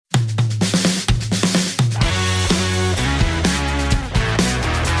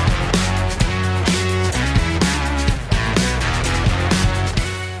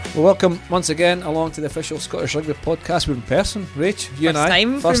Well, welcome once again along to the official Scottish Rugby podcast. We're in person, Rach, you and I.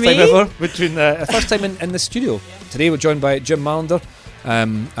 First time ever. Between first time in the studio. Today we're joined by Jim Mallinder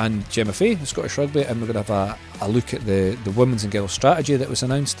and Gemma Fay of Scottish Rugby, and we're going to have a look at the women's and girls strategy that was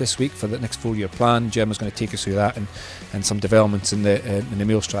announced this week for the next 4-year plan. Gemma's going to take us through that and some developments in the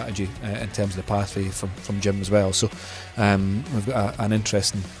male strategy in terms of the pathway from Jim as well. So we've got an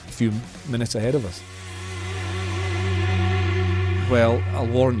interesting few minutes ahead of us. Well, I'll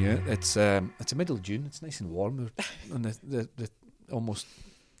warn you, it's a middle of June. It's nice and warm. We're on the almost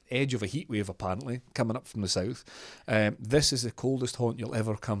edge of a heat wave, apparently, coming up from the south. This is the coldest haunt you'll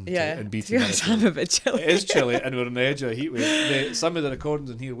ever come to and be to. I'm a bit chilly. It is chilly, and we're on the edge of a heat wave. Some of the recordings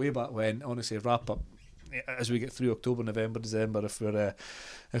in here way back when, honestly, wrap up as we get through October, November, December.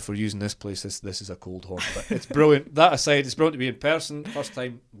 If we're using this place, this is a cold haunt. But it's brilliant. That aside, it's brilliant to be in person. First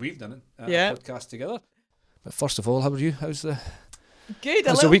time we've done it, a podcast together. But first of all, how are you? How's the Good.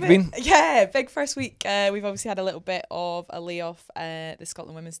 How's the week been? Yeah, big first week. We've obviously had a little bit of a layoff. The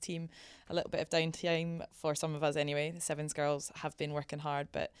Scotland women's team, a little bit of downtime for some of us anyway. The Sevens girls have been working hard,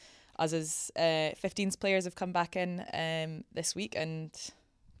 but us as 15s players have come back in this week, and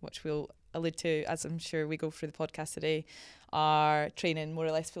which we'll allude to as I'm sure we go through the podcast today, are training more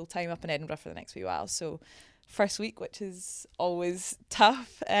or less full time up in Edinburgh for the next wee while. So first week, which is always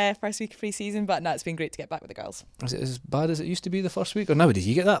tough, first week of pre-season, but no, it's been great to get back with the girls. Is it as bad as it used to be the first week? Or nowadays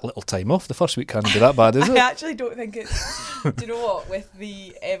you get that little time off? The first week can't be that bad, is it? I actually don't think it's... Do you know what? With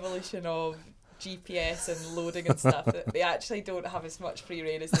the evolution of GPS and loading and stuff, they actually don't have as much free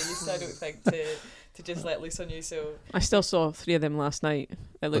rein as they used to, I don't think, to just let loose on you. So I still saw 3 of them last night.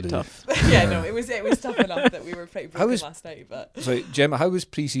 It looked tough. Yeah, no, it was tough enough that we were pretty broken last night. But so Gemma, how was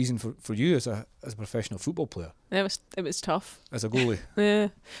pre-season for you as a professional football player? It was tough. As a goalie? Yeah.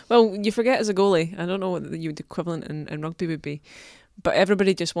 Well, you forget as a goalie. I don't know what the equivalent in rugby would be. But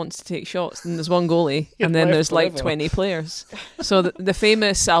everybody just wants to take shots, and there's one goalie, and then there's like 20 players. So the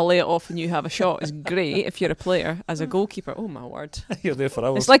famous "I'll lay it off and you have a shot" is great if you're a player. As a goalkeeper, oh my word, you're there for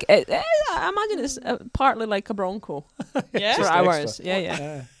hours. It's like I imagine it's partly like a bronco. Yeah, for hours.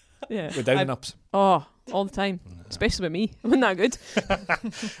 Yeah. With down and ups. Oh, all the time, especially with me. Wasn't that good?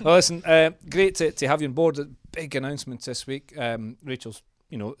 Well, listen, great to have you on board. Big announcements this week. Rachel's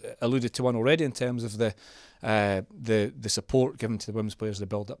alluded to one already in terms of the support given to the women's players the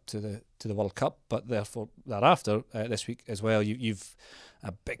build up to the World Cup, but therefore thereafter this week as well, you've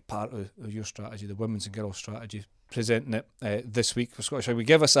a big part of your strategy, the women's and girls strategy, presenting it this week for Scottish Rugby.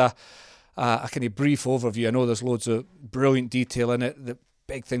 Give us a kind of brief overview. I know there's loads of brilliant detail in it. The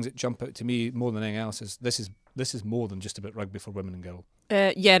big things that jump out to me more than anything else is this is more than just about rugby for women and girls.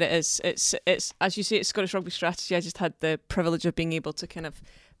 Yeah, it is. It's as you say, it's Scottish Rugby strategy. I just had the privilege of being able to kind of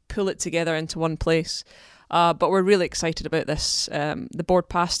pull it together into one place. But we're really excited about this. The board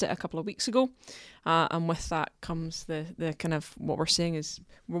passed it a couple of weeks ago, and with that comes the kind of what we're saying is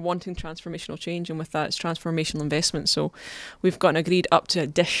we're wanting transformational change, and with that it's transformational investment. So we've got an agreed up to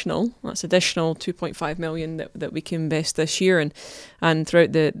additional 2.5 million that we can invest this year and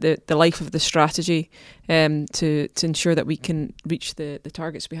throughout the life of the strategy to ensure that we can reach the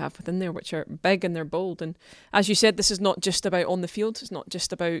targets we have within there, which are big and they're bold. And as you said, this is not just about on the field. It's not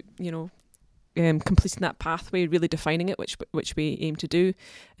just about completing that pathway, really defining it, which we aim to do.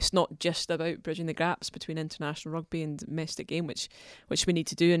 It's not just about bridging the gaps between international rugby and domestic game, which we need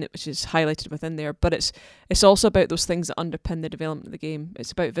to do, and which is highlighted within there. But it's also about those things that underpin the development of the game.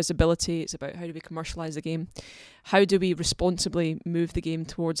 It's about visibility. It's about how do we commercialise the game, how do we responsibly move the game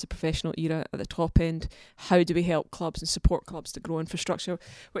towards the professional era at the top end, how do we help clubs and support clubs to grow infrastructure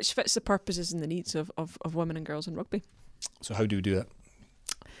which fits the purposes and the needs of women and girls in rugby. So how do we do that?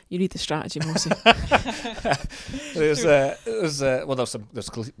 You need the strategy, Mossy. There's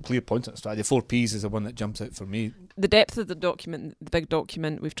clear points in the strategy. 4 Ps is the one that jumps out for me. The depth of the document, the big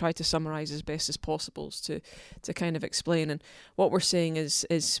document, we've tried to summarise as best as possible to kind of explain. And what we're saying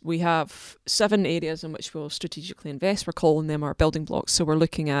is we have 7 areas in which we'll strategically invest. We're calling them our building blocks. So we're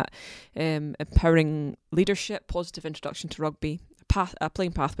looking at empowering leadership, positive introduction to rugby, a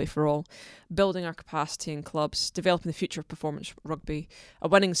playing pathway for all, building our capacity in clubs, developing the future of performance rugby, a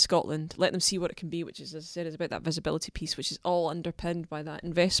winning Scotland, let them see what it can be, which is, as I said, is about that visibility piece, which is all underpinned by that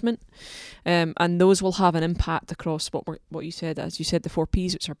investment. And those will have an impact across what you said, as you said, the 4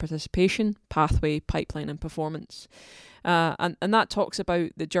 Ps, which are participation, pathway, pipeline and performance. And that talks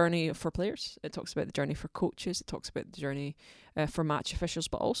about the journey for players, it talks about the journey for coaches, it talks about the journey for match officials,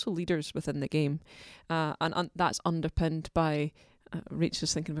 but also leaders within the game. And that's underpinned by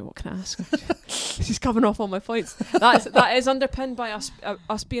Rachel's thinking about what can I ask. She's covering off all my points. That is underpinned by us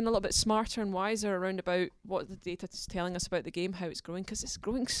being a little bit smarter and wiser around about what the data is telling us about the game, how it's growing, because it's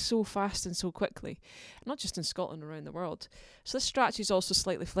growing so fast and so quickly, not just in Scotland, around the world. So this strategy is also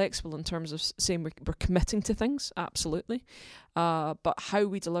slightly flexible in terms of saying we're committing to things, absolutely, but how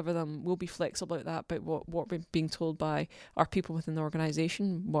we deliver them will be flexible about that, about what we're being told by our people within the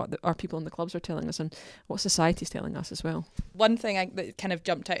organisation, what our people in the clubs are telling us, and what society is telling us as well. One thing that kind of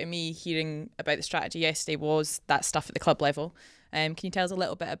jumped out at me hearing about the strategy yesterday was that stuff at the club level. Can you tell us a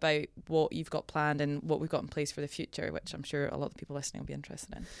little bit about what you've got planned and what we've got in place for the future, which I'm sure a lot of people listening will be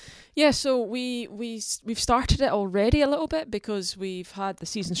interested in? Yeah, so we've started it already a little bit because we've had the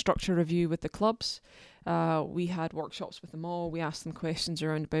season structure review with the clubs. We had workshops with them all. We asked them questions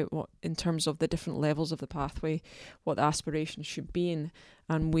around about what, in terms of the different levels of the pathway, what the aspirations should be in,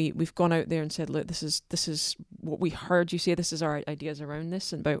 and we've gone out there and said, look, this is what we heard you say. This is our ideas around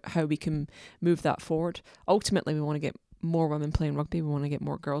this and about how we can move that forward. Ultimately, we want to get more women playing rugby. We want to get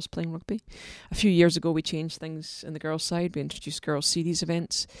more girls playing rugby. A few years ago, we changed things in the girls' side. We introduced girls' series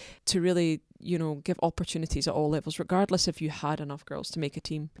events to really, give opportunities at all levels, regardless if you had enough girls to make a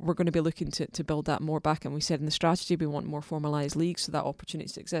team. We're going to be looking to build that more back, and we said in the strategy we want more formalised leagues so that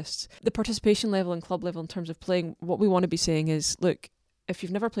opportunity exists. The participation level and club level in terms of playing, what we want to be saying is, look, if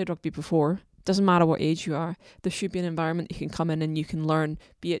you've never played rugby before, doesn't matter what age you are, there should be an environment you can come in and you can learn,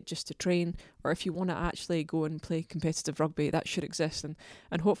 be it just to train, or if you want to actually go and play competitive rugby, that should exist.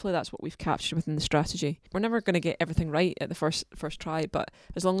 And hopefully that's what we've captured within the strategy. We're never going to get everything right at the first try, but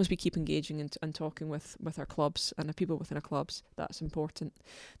as long as we keep engaging and talking with our clubs and the people within our clubs, that's important.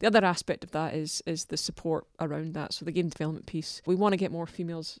 The other aspect of that is the support around that. So the game development piece, we want to get more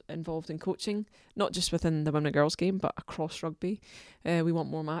females involved in coaching, not just within the women and girls game, but across rugby. We want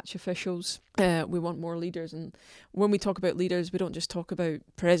more match officials. We want more leaders. And when we talk about leaders, we don't just talk about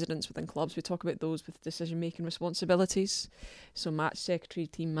presidents within clubs, we talk about those with decision-making responsibilities. So match secretary,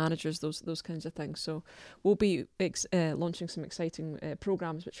 team managers, those kinds of things. So we'll be launching some exciting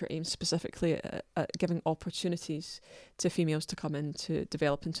programmes which are aimed specifically at giving opportunities to females to come in to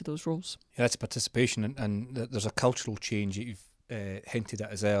develop into those roles. Yeah, that's participation, and there's a cultural change that you've hinted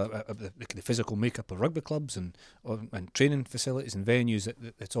at as well, the physical makeup of rugby clubs and training facilities and venues.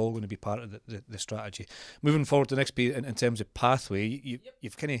 It's all going to be part of the strategy. Moving forward to the next bit in terms of pathway,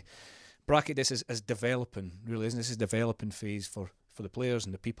 you've kind of bracketed this as developing, really, isn't this is developing phase for the players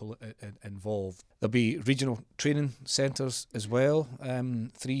and the people involved. There'll be regional training centres as well,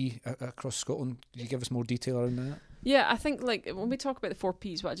 3 across Scotland. Can you give us more detail around that? Yeah, I think when we talk about the 4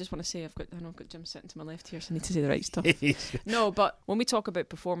 Ps, what I just want to say, I've got Jim sitting to my left here, so I need to say the right stuff. No, but when we talk about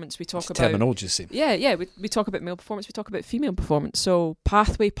performance, we talk about terminology. Same. Yeah. We talk about male performance, we talk about female performance. So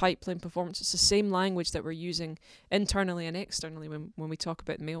pathway, pipeline, performance. It's the same language that we're using internally and externally when we talk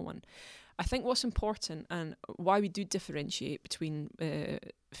about the male one. I think what's important and why we do differentiate between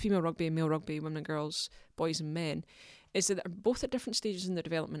female rugby and male rugby, women and girls, boys and men, is that they're both at different stages in their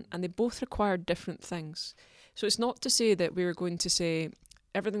development and they both require different things. So it's not to say that we're going to say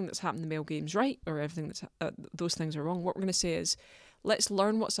everything that's happened in the male game's right or everything that's those things are wrong. What we're going to say is let's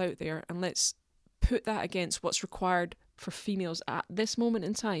learn what's out there and let's put that against what's required for females at this moment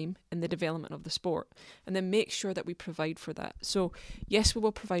in time in the development of the sport, and then make sure that we provide for that. So yes, we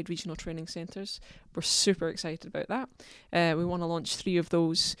will provide regional training centres. We're super excited about that. We want to launch 3 of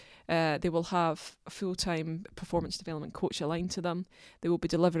those. They will have a full-time performance development coach aligned to them. They will be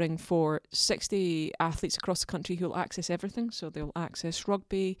delivering for 60 athletes across the country who will access everything. So they'll access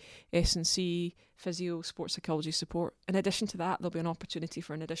rugby, S&C, physio, sports psychology support. In addition to that, there'll be an opportunity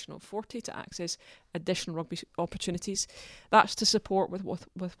for an additional 40 to access additional rugby opportunities. That's to support with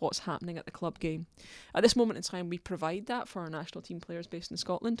what's happening at the club game. At this moment in time, we provide that for our national team players based in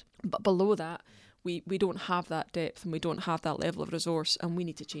Scotland. But below that, we don't have that depth and we don't have that level of resource, and we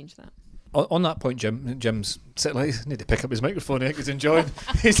need to change that. On that point, Jim's sitting like, I need to pick up his microphone here because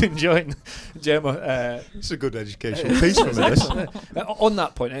he's enjoying Gemma. It's a good educational piece for me. On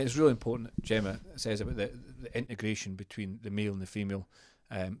that point, it's really important that Gemma says about the integration between the male and the female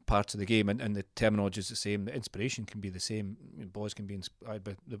parts of the game, and the terminology is the same. The inspiration can be the same. Boys can be inspired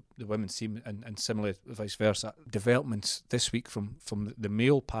by the women's team, and similarly vice versa. Developments this week from the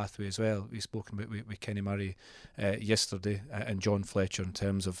male pathway as well. We've spoken about with Kenny Murray yesterday and John Fletcher in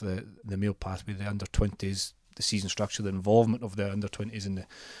terms of the male pathway, the under-20s, the season structure, the involvement of the under-20s in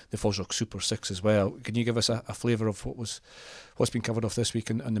the FOSROC Super6 as well. Can you give us a flavour of what's been covered off this week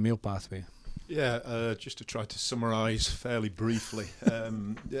on the male pathway? Yeah, just to try to summarise fairly briefly.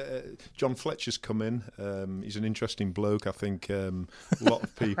 John Fletcher's come in. He's an interesting bloke. I think a lot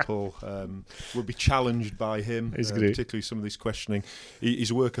of people will be challenged by him, particularly some of this questioning.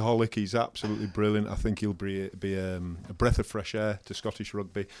 He's a workaholic. He's absolutely brilliant. I think he'll be a breath of fresh air to Scottish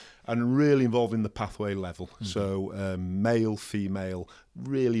rugby and really involved in the pathway level. Mm-hmm. So male, female,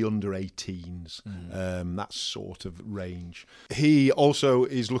 really under 18s, that sort of range. He also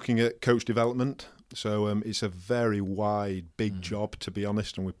is looking at coach development. So it's a very wide, big job, to be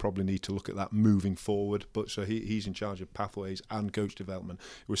honest, and we probably need to look at that moving forward. But so he's in charge of pathways and coach development.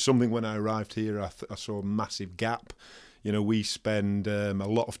 It was something when I arrived here, I saw a massive gap. You know, we spend a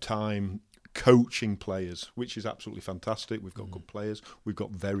lot of time coaching players, which is absolutely fantastic. We've got good players, we've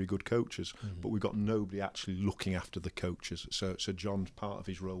got very good coaches, but we've got nobody actually looking after the coaches. So John's part of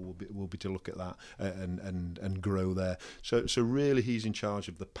his role will be to look at that and grow there. So really he's in charge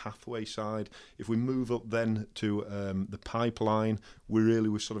of the pathway side. If we move up then to the pipeline,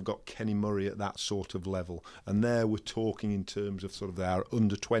 we've sort of got Kenny Murray at that sort of level, and there we're talking in terms of sort of our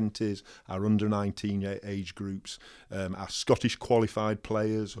under 20s, our under 19 age groups, our Scottish qualified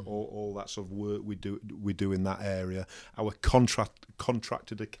players, all that sort of work we do in that area. Our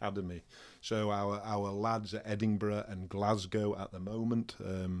contracted academy, so our lads at Edinburgh and Glasgow at the moment,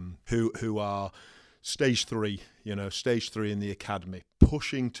 who are stage 3 in the academy,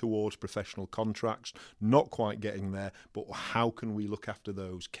 pushing towards professional contracts, not quite getting there, but how can we look after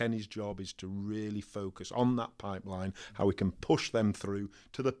those? Kenny's job is to really focus on that pipeline, how we can push them through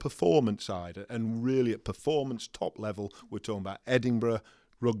to the performance side, and really at performance top level, we're talking about Edinburgh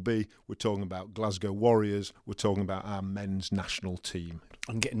Rugby, we're talking about Glasgow Warriors, we're talking about our men's national team.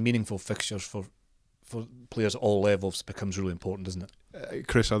 And getting meaningful fixtures for players at all levels becomes really important, doesn't it?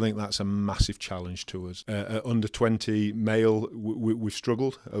 Chris, I think that's a massive challenge to us. Under 20 male, we've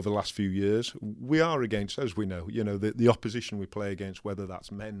struggled over the last few years. We are against, as we know, the opposition we play against, whether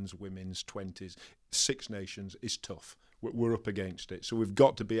that's men's, women's, 20s, Six Nations, is tough. We're up against it. So we've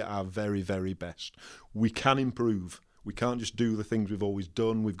got to be at our very, very best. We can improve. We can't just do the things we've always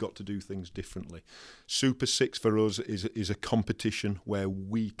done. We've got to do things differently. Super 6 for us is a competition where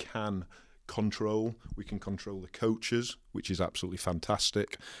we can control the coaches, which is absolutely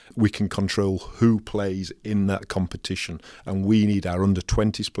fantastic. We can control who plays in that competition, and we need our under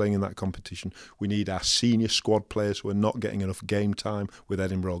 20s playing in that competition. We need our senior squad players who are not getting enough game time with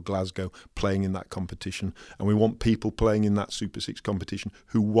Edinburgh or Glasgow playing in that competition, and we want people playing in that Super 6 competition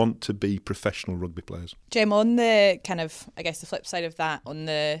who want to be professional rugby players. Gemma, on the kind of, I guess the flip side of that, on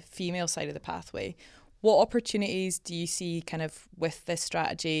the female side of the pathway, what opportunities do you see kind of with this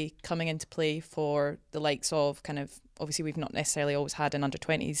strategy coming into play for the likes of kind of, obviously we've not necessarily always had an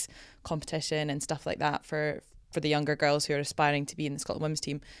under-20s competition and stuff like that for the younger girls who are aspiring to be in the Scotland women's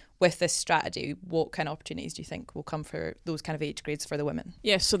team. With this strategy, what kind of opportunities do you think will come for those kind of age grades for the women?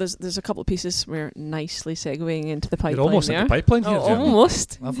 Yes, so there's a couple of pieces we're nicely segueing into the pipeline. You're almost there. in the pipeline here, Gemma.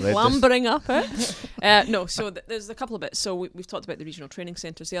 Almost. I've read Clambering up it. No, so there's a couple of bits. So we've talked about the regional training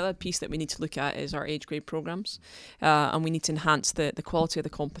centres. The other piece that we need to look at is our age grade programmes, and we need to enhance the quality of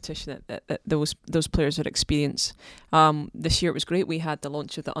the competition that those players would experience. This year it was great. We had the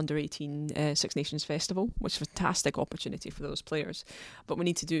launch of the Under 18 Six Nations Festival, which is a fantastic opportunity for those players. But we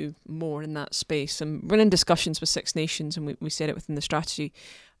need to do more in that space, and we're in discussions with Six Nations, and we said it within the strategy.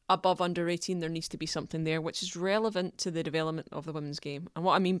 Above under 18, there needs to be something there which is relevant to the development of the women's game. And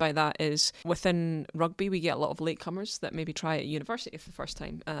what I mean by that is within rugby, we get a lot of latecomers that maybe try at university for the first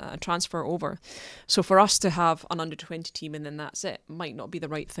time and transfer over. So for us to have an under 20 team and then that's it might not be the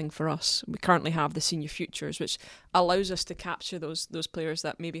right thing for us. We currently have the senior futures, which allows us to capture those players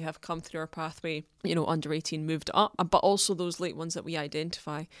that maybe have come through our pathway, under 18, moved up, but also those late ones that we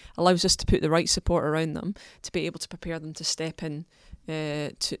identify, allows us to put the right support around them to be able to prepare them to step in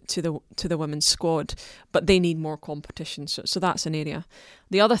to the women's squad, but they need more competition. So that's an area.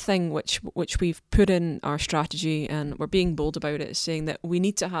 The other thing which we've put in our strategy, and we're being bold about it, is saying that we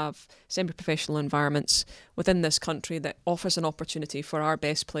need to have semi-professional environments within this country that offers an opportunity for our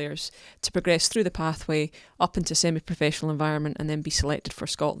best players to progress through the pathway up into semi-professional environment and then be selected for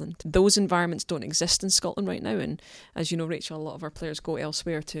Scotland. Those environments don't exist in Scotland right now, and as you know, Rachel, a lot of our players go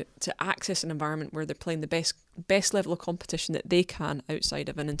elsewhere to access an environment where they're playing the best level of competition that they can outside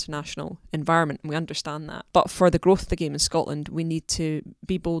of an international environment, and we understand that. But for the growth of the game in Scotland, we need to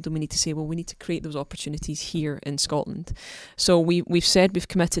be bold and we need to say, well, we need to create those opportunities here in Scotland. So we've said we've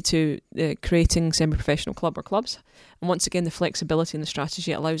committed to creating semi-professional clubs. And once again, the flexibility and the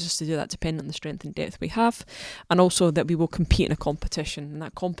strategy allows us to do that depending on the strength and depth we have. And also that we will compete in a competition. And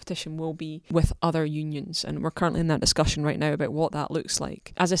that competition will be with other unions. And we're currently in that discussion right now about what that looks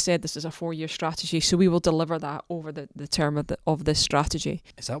like. As I said, this is a 4-year strategy. So we will deliver that over the term of this strategy.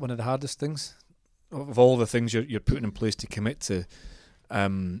 Is that one of the hardest things? Of all the things you're putting in place to commit to,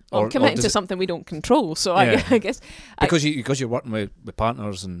 committing to something we don't control. So yeah. I guess because you're working with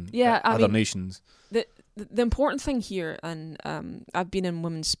partners and other nations. The important thing here, and I've been in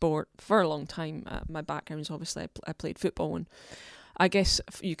women's sport for a long time. My background is obviously I played football, and I guess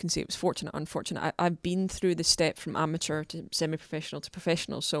you can say it was fortunate, unfortunate. I've been through the step from amateur to semi-professional to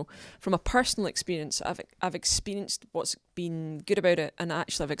professional. So from a personal experience, I've experienced what's been good about it, and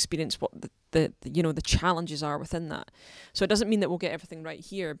actually I've experienced what the challenges are within that. So it doesn't mean that we'll get everything right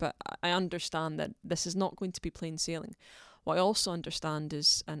here, but I understand that this is not going to be plain sailing. What I also understand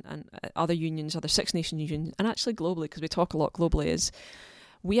is, and other unions, other Six Nations unions, and actually globally, because we talk a lot globally, is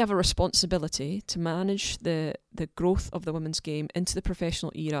we have a responsibility to manage the growth of the women's game into the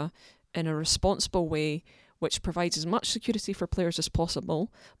professional era in a responsible way, which provides as much security for players as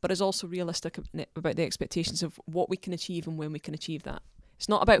possible, but is also realistic about the expectations of what we can achieve and when we can achieve that. It's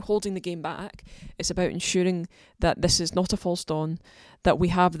not about holding the game back. It's about ensuring that this is not a false dawn, that we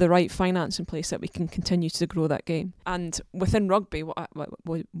have the right finance in place, that we can continue to grow that game. And within rugby, what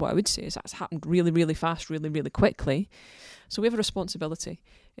I would say is that's happened really, really fast, really, really quickly. So we have a responsibility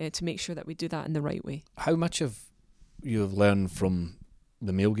to make sure that we do that in the right way. How much have you learned from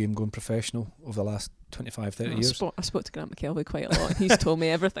the male game going professional over the last 25, 30 years? I spoke to Grant McKelvey quite a lot. He's told me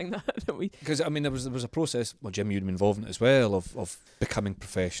everything that we... Because, I mean, there was a process, well, Jim, you'd been involved in it as well, of becoming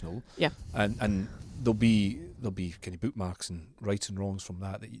professional. Yeah. And there'll be kind of bookmarks and rights and wrongs from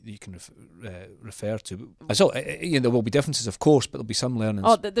that you can refer to. So, there will be differences, of course, but there'll be some learnings.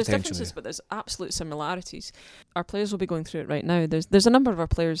 Oh, there's differences, but there's absolute similarities. Our players will be going through it right now. There's a number of our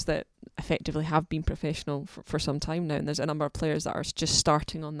players that effectively have been professional for some time now, and there's a number of players that are just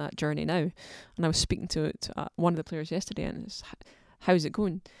starting on that journey now. And I was speaking to one of the players yesterday, and it's, how's it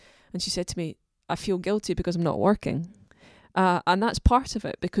going? And she said to me, I feel guilty because I'm not working. And that's part of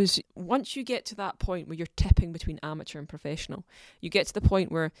it, because once you get to that point where you're tipping between amateur and professional, you get to the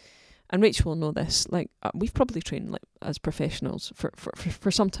point where, and Rachel will know this, we've probably trained as professionals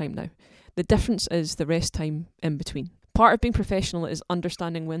for some time now. The difference is the rest time in between. Part of being professional is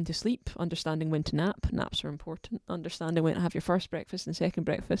understanding when to sleep, understanding when to nap. Naps are important. Understanding when to have your first breakfast and second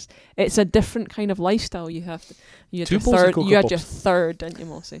breakfast. It's a different kind of lifestyle. You had your third, didn't you,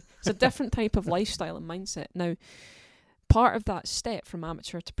 Mossy? It's a different type of lifestyle and mindset. Now, part of that step from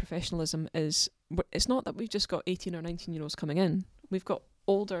amateur to professionalism is, it's not that we've just got 18 or 19-year-olds coming in. We've got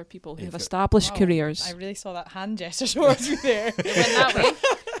older people who have established careers. I really saw that hand gesture towards you there. It went that way.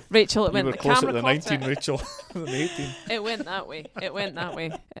 Rachel, it went. You were closer to the 19, Rachel, than the 18. It went that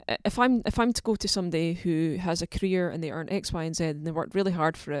way. If I'm to go to somebody who has a career and they earn X, Y, and Z and they worked really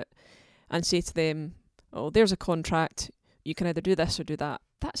hard for it, and say to them, "Oh, there's a contract. You can either do this or do that."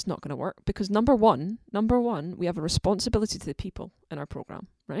 That's not going to work, because number one, we have a responsibility to the people in our programme,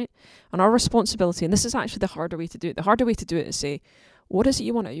 right? And our responsibility, and this is actually the harder way to do it. The harder way to do it is say, what is it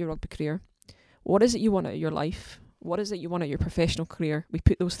you want out of your rugby career? What is it you want out of your life? What is it you want out of your professional career? We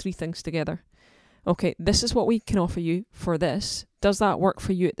put those three things together. Okay, this is what we can offer you for this. Does that work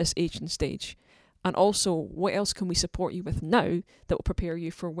for you at this age and stage? And also, what else can we support you with now that will prepare you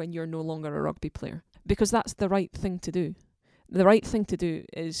for when you're no longer a rugby player? Because that's the right thing to do. The right thing to do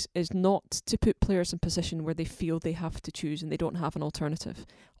is not to put players in a position where they feel they have to choose and they don't have an alternative.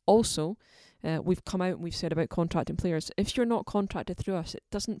 Also, we've come out and we've said about contracting players. If you're not contracted through us, it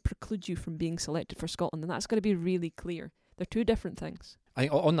doesn't preclude you from being selected for Scotland, and that's got to be really clear. They're two different things. I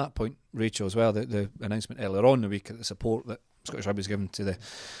think on that point, Rachel, as well, the announcement earlier on in the week, the support that Scottish Rugby's given to the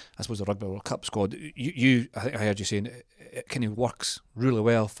Rugby World Cup squad. I think I heard you saying it kind of works really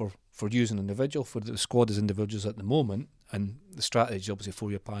well for you as an individual, for the squad as individuals at the moment, and the strategy obviously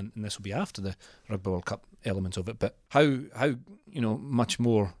 4-year plan, and this will be after the Rugby World Cup element of it. But how much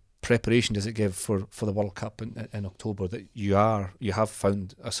more preparation does it give for the World Cup in October that you have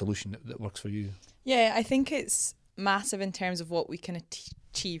found a solution that works for you? Yeah, I think it's massive in terms of what we can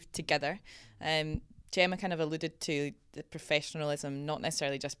achieve together. Gemma kind of alluded to the professionalism not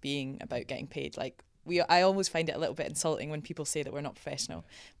necessarily just being about getting paid. I always find it a little bit insulting when people say that we're not professional,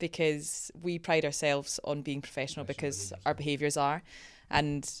 because we pride ourselves on being professional because our behaviours are.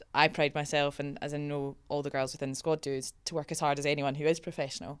 And I pride myself, and as I know all the girls within the squad do, is to work as hard as anyone who is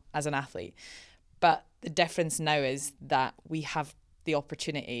professional as an athlete. But the difference now is that we have the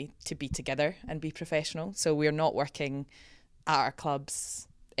opportunity to be together and be professional. So we're not working at our clubs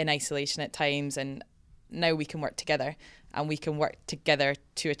in isolation at times, and now we can work together, and we can work together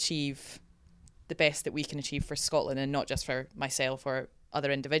to achieve the best that we can achieve for Scotland, and not just for myself or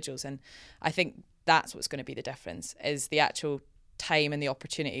other individuals. And I think that's what's going to be the difference, is the actual time and the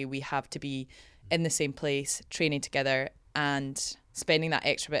opportunity we have to be in the same place, training together and spending that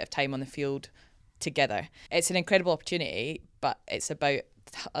extra bit of time on the field together. It's an incredible opportunity, but it's about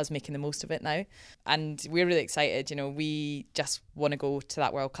us making the most of it now. And we're really excited. You know, we just want to go to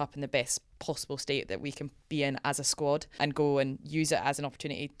that World Cup in the best possible state that we can be in as a squad, and go and use it as an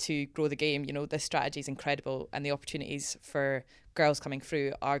opportunity to grow the game. You know, this strategy is incredible, and the opportunities for girls coming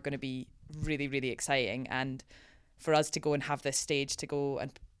through are going to be really, really exciting. And for us to go and have this stage to go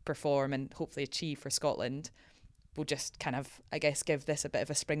and perform and hopefully achieve for Scotland will just kind of, I guess, give this a bit of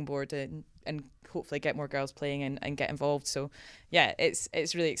a springboard and hopefully get more girls playing and get involved. So yeah,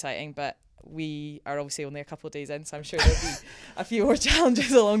 it's really exciting, but we are obviously only a couple of days in, so I'm sure there'll be a few more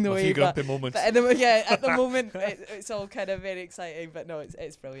challenges along the way. A few grumpy moments. But at the moment, it's all kind of very exciting, but no,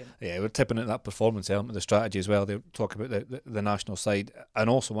 it's brilliant. Yeah, we're tipping at that performance element of the strategy as well. They talk about the national side, and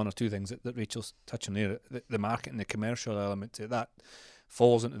also one or two things that Rachel's touching there, the market and the commercial element to that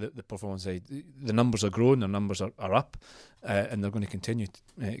falls into the performance side. The numbers are growing, the numbers are up, and they're going to continue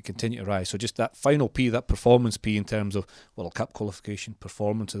to rise. So just that final P, that performance P in terms of World Cup qualification,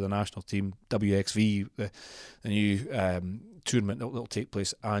 performance of the national team, WXV, the new tournament that will take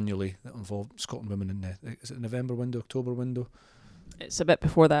place annually that will involve Scotland women in is it November window, October window? It's a bit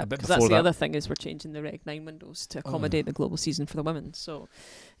before that, because that's the that. other thing, is we're changing the Reg 9 windows to accommodate the global season for the women. So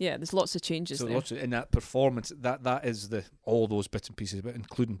yeah, there's lots of changes there. Lots in that performance, that is all those bits and pieces, but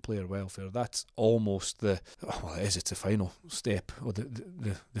including player welfare. That's almost it's the final step of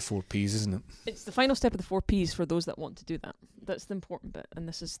the 4 Ps, isn't it? It's the final step of the 4 Ps for those that want to do that. That's the important bit, and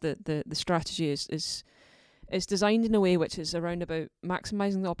this is the strategy is it's designed in a way which is around about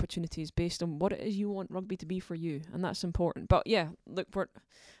maximising the opportunities based on what it is you want rugby to be for you, and that's important. But yeah, look,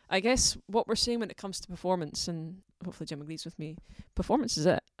 I guess what we're saying when it comes to performance, and hopefully Jim agrees with me, performance is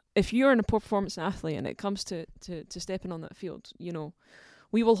it. If you're a poor performance athlete and it comes to stepping on that field, you know,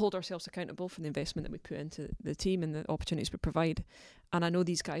 we will hold ourselves accountable for the investment that we put into the team and the opportunities we provide. And I know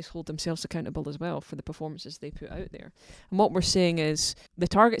these guys hold themselves accountable as well for the performances they put out there. And what we're saying is the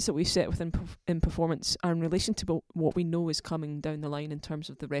targets that we set within in performance are in relation to what we know is coming down the line in terms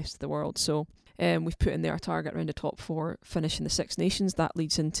of the rest of the world. So we've put in there a target around the top 4 finish in the Six Nations. That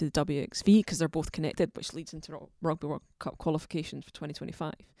leads into the WXV because they're both connected, which leads into Rugby World Cup qualifications for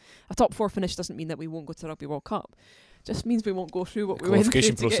 2025. A top 4 finish doesn't mean that we won't go to the Rugby World Cup. Just means we won't go through what we went through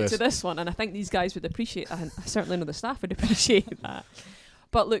to get to this one. And I think these guys would appreciate that, and I certainly know the staff would appreciate that.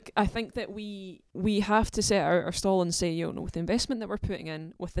 But look, I think that we have to set out our stall and say, you know, with the investment that we're putting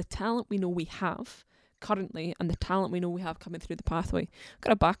in, with the talent we know we have currently and the talent we know we have coming through the pathway, we've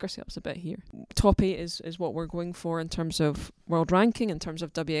got to back ourselves a bit here. Top 8 is what we're going for in terms of world ranking, in terms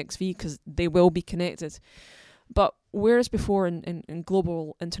of WXV, because they will be connected. But whereas before in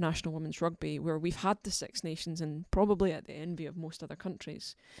global international women's rugby, where we've had the Six Nations and probably at the envy of most other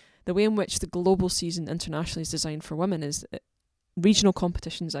countries, the way in which the global season internationally is designed for women is regional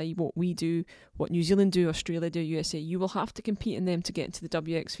competitions, i.e. what we do, what New Zealand do, Australia do, USA, you will have to compete in them to get into the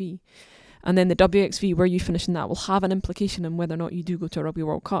WXV. And then the WXV, where you finish in that, will have an implication on whether or not you do go to a Rugby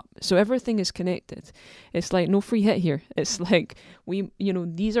World Cup. So everything is connected. It's like no free hit here. It's like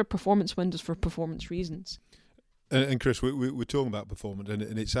these are performance windows for performance reasons. And Chris, we're talking about performance,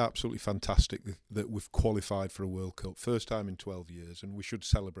 and it's absolutely fantastic that we've qualified for a World Cup, first time in 12 years, and we should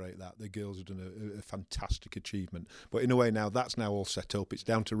celebrate that. The girls have done a fantastic achievement. But in a way now, that's now all set up. It's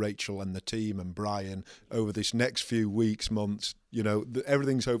down to Rachel and the team and Brian over this next few weeks, months. You know,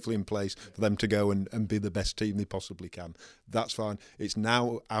 everything's hopefully in place for them to go and be the best team they possibly can. That's fine. It's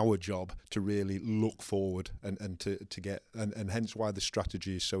now our job to really look forward and to get, and hence why the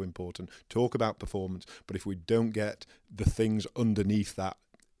strategy is so important. Talk about performance, but if we don't get the things underneath that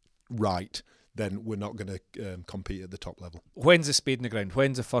right, then we're not going to compete at the top level. When's the spade in the ground?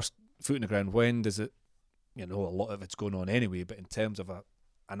 When's the first foot in the ground? When does it, a lot of it's going on anyway, but in terms of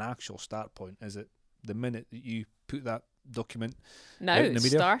an actual start point, is it the minute that you put that document now out in the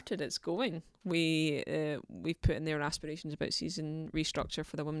media? Started, it's going. We've put in there aspirations about season restructure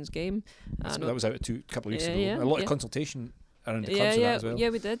for the women's game. That was out a couple of weeks ago. A lot of consultation around the clubs as well. Yeah,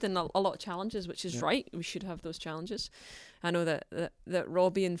 we did, and a lot of challenges, which is right. We should have those challenges. I know that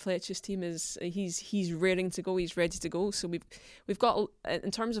Robbie and Fletcher's team he's raring to go. He's ready to go. So we've got,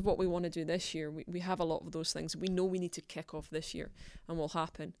 in terms of what we want to do this year, we have a lot of those things we know we need to kick off this year and will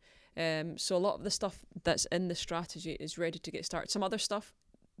happen. So a lot of the stuff that's in the strategy is ready to get started. Some other stuff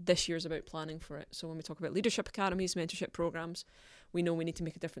this year is about planning for it. So when we talk about leadership academies, mentorship programs, we know we need to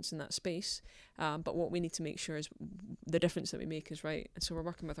make a difference in that space. But what we need to make sure is the difference that we make is right. And so we're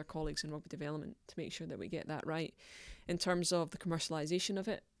working with our colleagues in rugby development to make sure that we get that right. In terms of the commercialisation of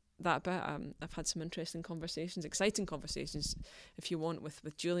it, that bit, I've had some interesting conversations, exciting conversations, if you want,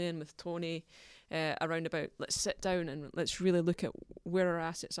 with Julian, with Tony, around about let's sit down and let's really look at where our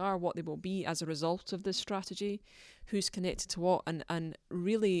assets are, what they will be as a result of this strategy, who's connected to what, and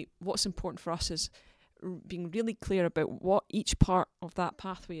really what's important for us is being really clear about what each part of that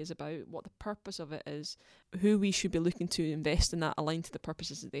pathway is about, what the purpose of it is, who we should be looking to invest in that aligned to the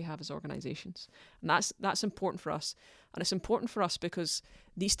purposes that they have as organisations. And that's important for us. And it's important for us because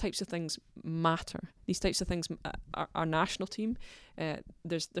these types of things matter. These types of things, our national team,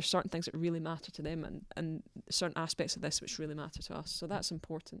 there's certain things that really matter to them and certain aspects of this which really matter to us. So that's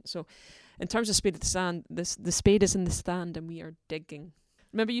important. So in terms of spade of the sand, the spade is in the stand and we are digging.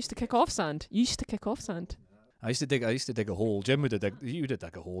 Remember, you used to kick off sand. I used to dig a hole. Jim would dig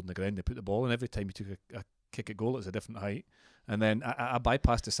a hole in the ground and put the ball in. Every time you took a kick at goal, it was a different height. And then I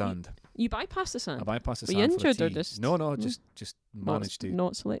bypassed the sand. You bypassed the sand? I bypassed the sand. Were you injured or just? No, just managed to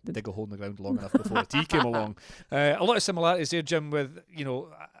not selected. Dig a hole in the ground long enough before the tee came along. A lot of similarities there, Jim, with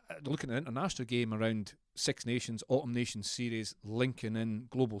looking at the international game around Six Nations, Autumn Nations series, linking in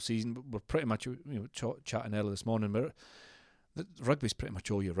global season. We're pretty much chatting earlier this morning. Rugby's pretty much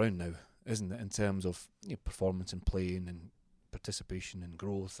all year round now, isn't it, in terms of performance and playing and participation and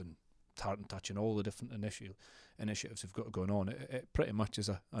growth and tart and touch and all the different initiatives we've got going on. It pretty much is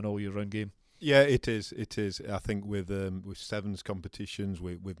an all year round game. Yeah, it is. I think with sevens competitions,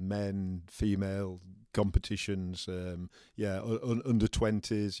 with men, female competitions, under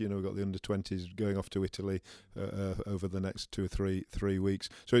 20s. We've got the under 20s going off to Italy over the next 2 or 3 weeks.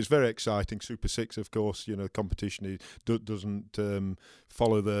 So it's very exciting. Super 6, of course. The competition doesn't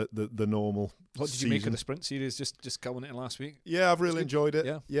follow the normal. What did you make of the sprint series? Just going it last week. Yeah, I've really enjoyed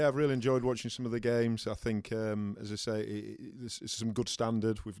it. Yeah, I've really enjoyed watching some of the games. I think, as I say, it's some good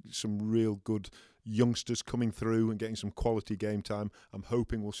standard. We've some real good youngsters coming through and getting some quality game time. I'm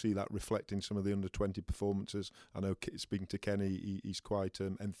hoping we'll see that reflect in some of the under 20 performances. I know, speaking to Kenny, he's quite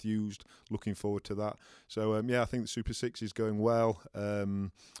enthused, looking forward to that. So I think the Super 6 is going well,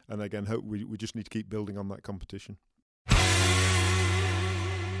 and again, hope we just need to keep building on that competition.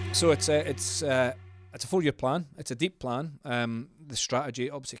 So it's a 4-year plan. It's a deep plan. The strategy,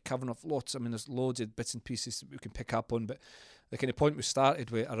 obviously, covering off lots. I mean, there's loads of bits and pieces that we can pick up on, but the kind of point we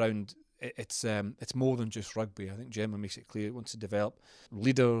started with around it's more than just rugby. I think Gemma makes it clear it wants to develop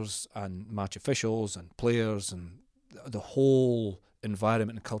leaders and match officials and players and the whole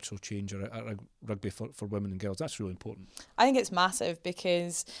environment and cultural change at rugby for women and girls. That's really important. I think it's massive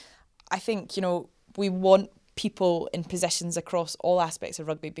because I think, we want people in positions across all aspects of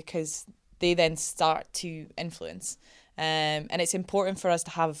rugby because they then start to influence. And it's important for us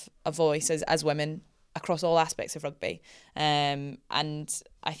to have a voice as women across all aspects of rugby. And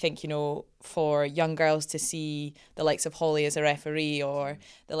I think, for young girls to see the likes of Holly as a referee or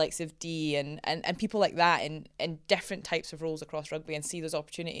the likes of Dee and people like that in different types of roles across rugby and see those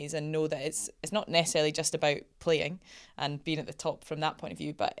opportunities and know that it's not necessarily just about playing and being at the top from that point of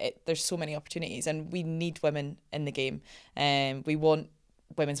view, but there's so many opportunities and we need women in the game. We want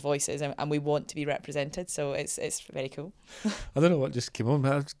women's voices and we want to be represented, so it's very cool. I don't know what just came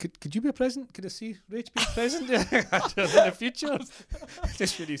on. Could you be a president? Could I see Rach be president in the future?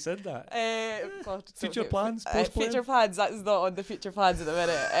 Just when you said that. Future plans, future plans. That is not on the future plans at the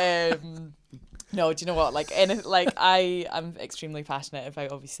minute. No, do you know what? I'm extremely passionate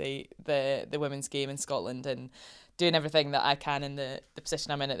about obviously the women's game in Scotland and doing everything that I can in the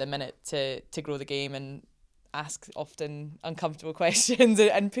position I'm in at the minute to grow the game and ask often uncomfortable questions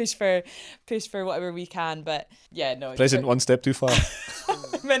and push for whatever we can. But yeah, no. President one step too far.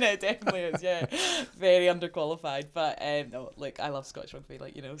 A minute, it definitely is, yeah. Very underqualified. But no, I love Scottish rugby,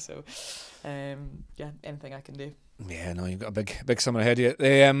 so anything I can do. Yeah, no, you've got a big summer ahead of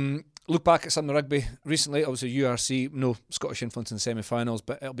you. Look back at some of the rugby recently. Obviously URC, no Scottish influence in the semi-finals,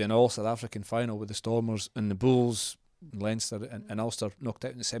 but it'll be an all-South African final with the Stormers and the Bulls, Leinster and Ulster knocked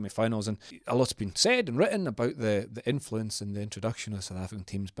out in the semi-finals, and a lot's been said and written about the influence and the introduction of South African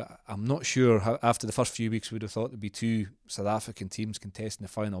teams, but I'm not sure how after the first few weeks we would have thought there'd be 2 South African teams contesting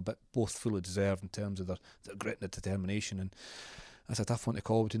the final, but both fully deserved in terms of their grit and their determination. And That's a tough one to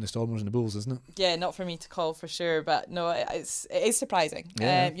call between the Stormers and the Bulls, isn't it? Yeah, not for me to call for sure, but no, it is surprising.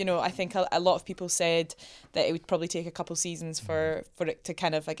 Yeah. I think a lot of people said that it would probably take a couple seasons for it to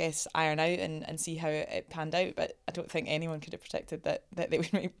kind of, I guess, iron out and see how it panned out. But I don't think anyone could have predicted that they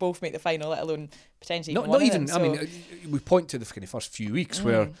would both make the final, let alone potentially Not even. them, I mean, we point to the kind of first few weeks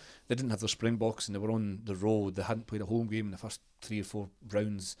where they didn't have their Springboks and they were on the road. They hadn't played a home game in the first 3 or 4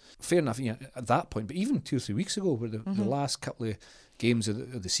 rounds. Fair enough, at that point. But even 2 or 3 weeks ago, where the last couple of games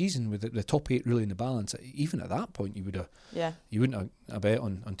of the season with the top 8 really in the balance, even at that point you wouldn't have bet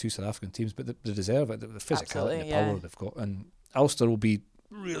on 2 South African teams, but they deserve it. The physicality, the power they've got, and Ulster will be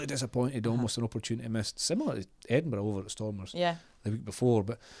really disappointed, almost an opportunity missed, similar to Edinburgh over at Stormers the week before,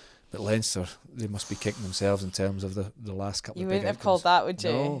 but Leinster, they must be kicking themselves in terms of the last couple you of big wouldn't have outcomes. called that, would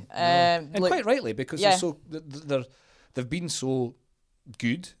you? No. And quite rightly, because they've been so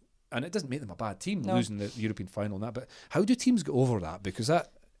good. And it doesn't make them a bad team, losing the European final and that. But how do teams get over that? Because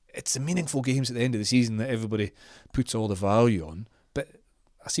it's the meaningful games at the end of the season that everybody puts all the value on. But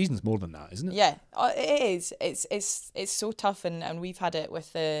a season's more than that, isn't it? Yeah, it is. It's so tough, and we've had it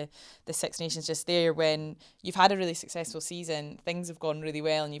with the Six Nations just there, when you've had a really successful season, things have gone really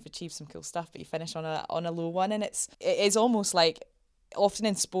well, and you've achieved some cool stuff, but you finish on a low one, and it is almost like, often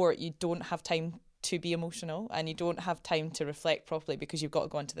in sport you don't have time to be emotional and you don't have time to reflect properly because you've got to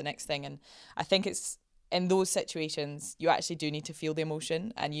go on to the next thing. And I think it's in those situations you actually do need to feel the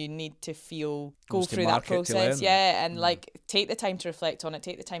emotion, and you need to go through that process, and take the time to reflect on it,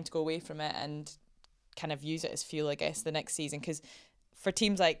 take the time to go away from it and kind of use it as fuel, I guess, the next season. Because for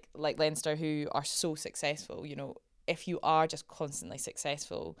teams like Leinster, who are so successful, if you are just constantly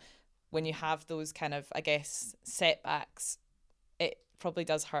successful, when you have those kind of, I guess, setbacks, it probably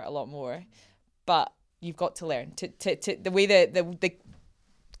does hurt a lot more. But you've got to learn to the way the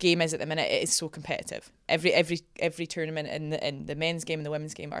game is at the minute. It is so competitive. Every tournament in the men's game and the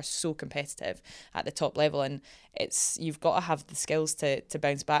women's game are so competitive at the top level, and you've got to have the skills to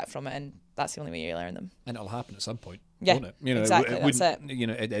bounce back from it, and that's the only way you learn them. And it'll happen at some point, won't it? Exactly. That's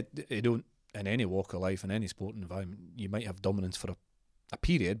it. It don't, in any walk of life, in any sporting environment, you might have dominance for a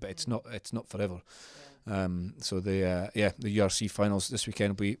period, but it's not forever. So the URC finals this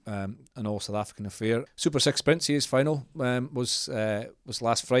weekend will be an all South African affair. Super 6 Sprint Series final was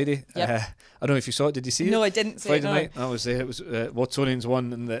last Friday. Yep. I don't know if you saw it. Did you see it? No, I didn't see Friday it. night. I was there. It was Watsonians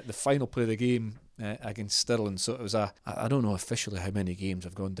won in the final play of the game against Stirling. So it was I don't know officially how many games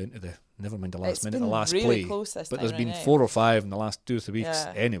have gone down to never mind the last minute, the last really play. Close this but time, there's been right? 4 or 5 in the last 2 or 3 weeks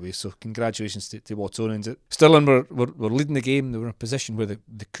anyway. So congratulations to Watsonians. Stirling were leading the game. They were in a position where they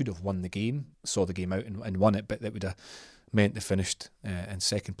could have won the game, saw the game out and won it, but that would have meant they finished in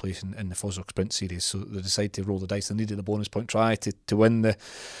second place in the FOSROC Sprint Series. So they decided to roll the dice. They needed a bonus point try to win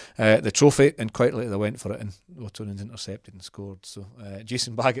the trophy, and quite late they went for it, and Watsonians intercepted and scored. So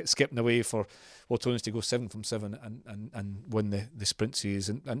Jason Baggett skipping away for Watsonians to go 7 from 7 and win the Sprint Series,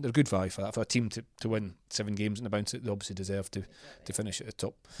 and they're good value for that. For a team to win 7 games in the bounce, they obviously deserve to finish at the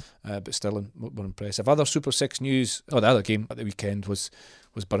top. But Stirling were impressive. Other Super 6 news, the other game at the weekend was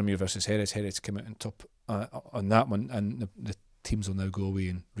Burmuir versus Hereds. Hereds came out on top on that one, and the teams will now go away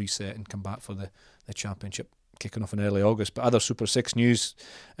and reset and come back for the championship kicking off in early August. But other Super 6 news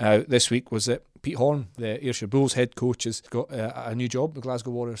this week was that Pete Horn, the Ayrshire Bulls head coach, has got a new job, the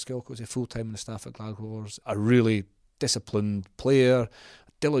Glasgow Warriors skill coach, full-time in the staff at Glasgow Warriors. A really disciplined player,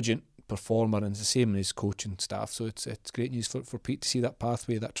 diligent performer, and it's the same in his coaching staff. So it's great news for Pete to see that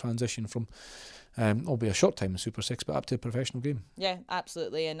pathway, that transition from albeit a short time in Super 6, but up to a professional game. Yeah,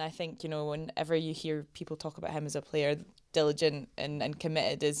 absolutely. And I think, whenever you hear people talk about him as a player, diligent and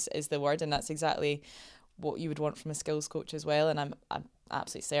committed is the word, and that's exactly what you would want from a skills coach as well. And I'm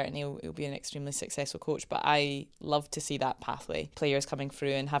absolutely certain he'll be an extremely successful coach, but I love to see that pathway, players coming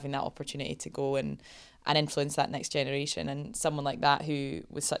through and having that opportunity to go and influence that next generation. And someone like that, who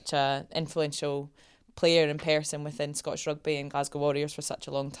was such a influential player and person within Scottish Rugby and Glasgow Warriors for such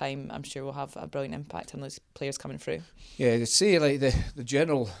a long time, I'm sure will have a brilliant impact on those players coming through. Yeah, I'd say the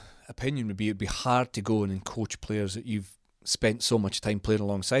general opinion would be it'd be hard to go in and coach players that you've spent so much time playing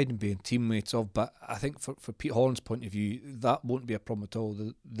alongside and being teammates of, but I think for Pete Horn's point of view, that won't be a problem at all.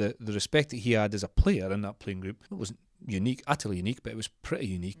 The respect that he had as a player in that playing group, it wasn't unique, utterly unique, but it was pretty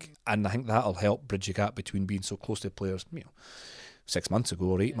unique, and I think that'll help bridge the gap between being so close to players 6 months ago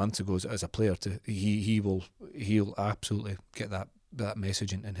or 8 months ago as a player. He'll absolutely get that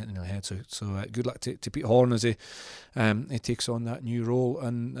message and hitting the head. So good luck to Pete Horn as he takes on that new role,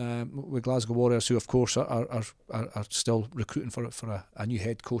 and with Glasgow Warriors, who of course are still recruiting for a new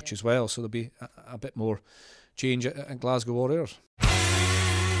head coach as well. So there'll be a bit more change at Glasgow Warriors.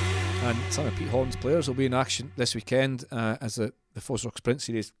 And some of Pete Horn's players will be in action this weekend as the FOSROC Sprint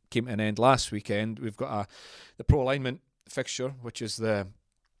Series came to an end last weekend. We've got the Pro-Alignment fixture, which is the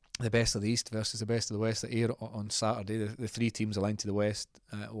best of the East versus the best of the West at Ayr on Saturday. The 3 teams aligned to the West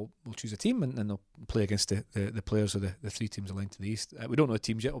will choose a team, and they'll play against the players of the 3 teams aligned to the East. We don't know the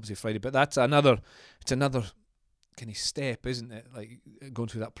teams yet, obviously Friday, but it's another kind of step, isn't it? Like going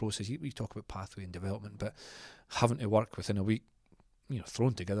through that process. We talk about pathway and development, but having to work within a week,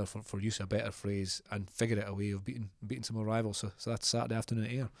 thrown together for use of a better phrase, and figure out a way of beating some more rivals. So that's Saturday afternoon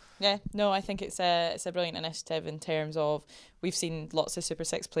at Ayr. Yeah, no, I think it's a brilliant initiative in terms of we've seen lots of Super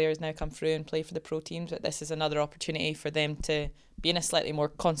 6 players now come through and play for the pro teams, but this is another opportunity for them to be in a slightly more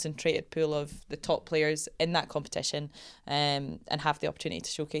concentrated pool of the top players in that competition, and have the opportunity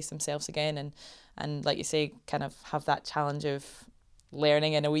to showcase themselves again, and like you say, kind of have that challenge of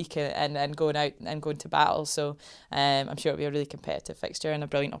learning in a week and going out and going to battle. So I'm sure it'll be a really competitive fixture and a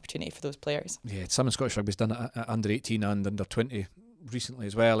brilliant opportunity for those players. Yeah, some in Scottish Rugby's done it at under 18 and under 20 recently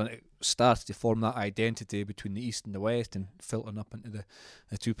as well, and it starts to form that identity between the East and the West and filtering up into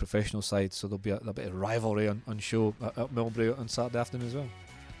the 2 professional sides. So there'll be a bit of rivalry on show at Millbrae on Saturday afternoon as well.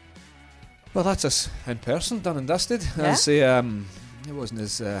 Well, that's us in person, done and dusted. Yeah. I'd say it wasn't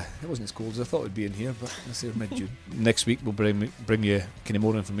as cold as I thought it would be in here, but I say mid-June. Next week we'll bring you kind of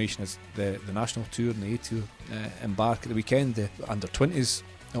more information as the national tour and the A tour embark at the weekend. The under 20s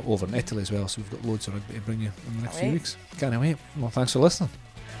over in Italy as well, so we've got loads of rugby to bring you in the next few weeks. Can't wait. Well, thanks for listening.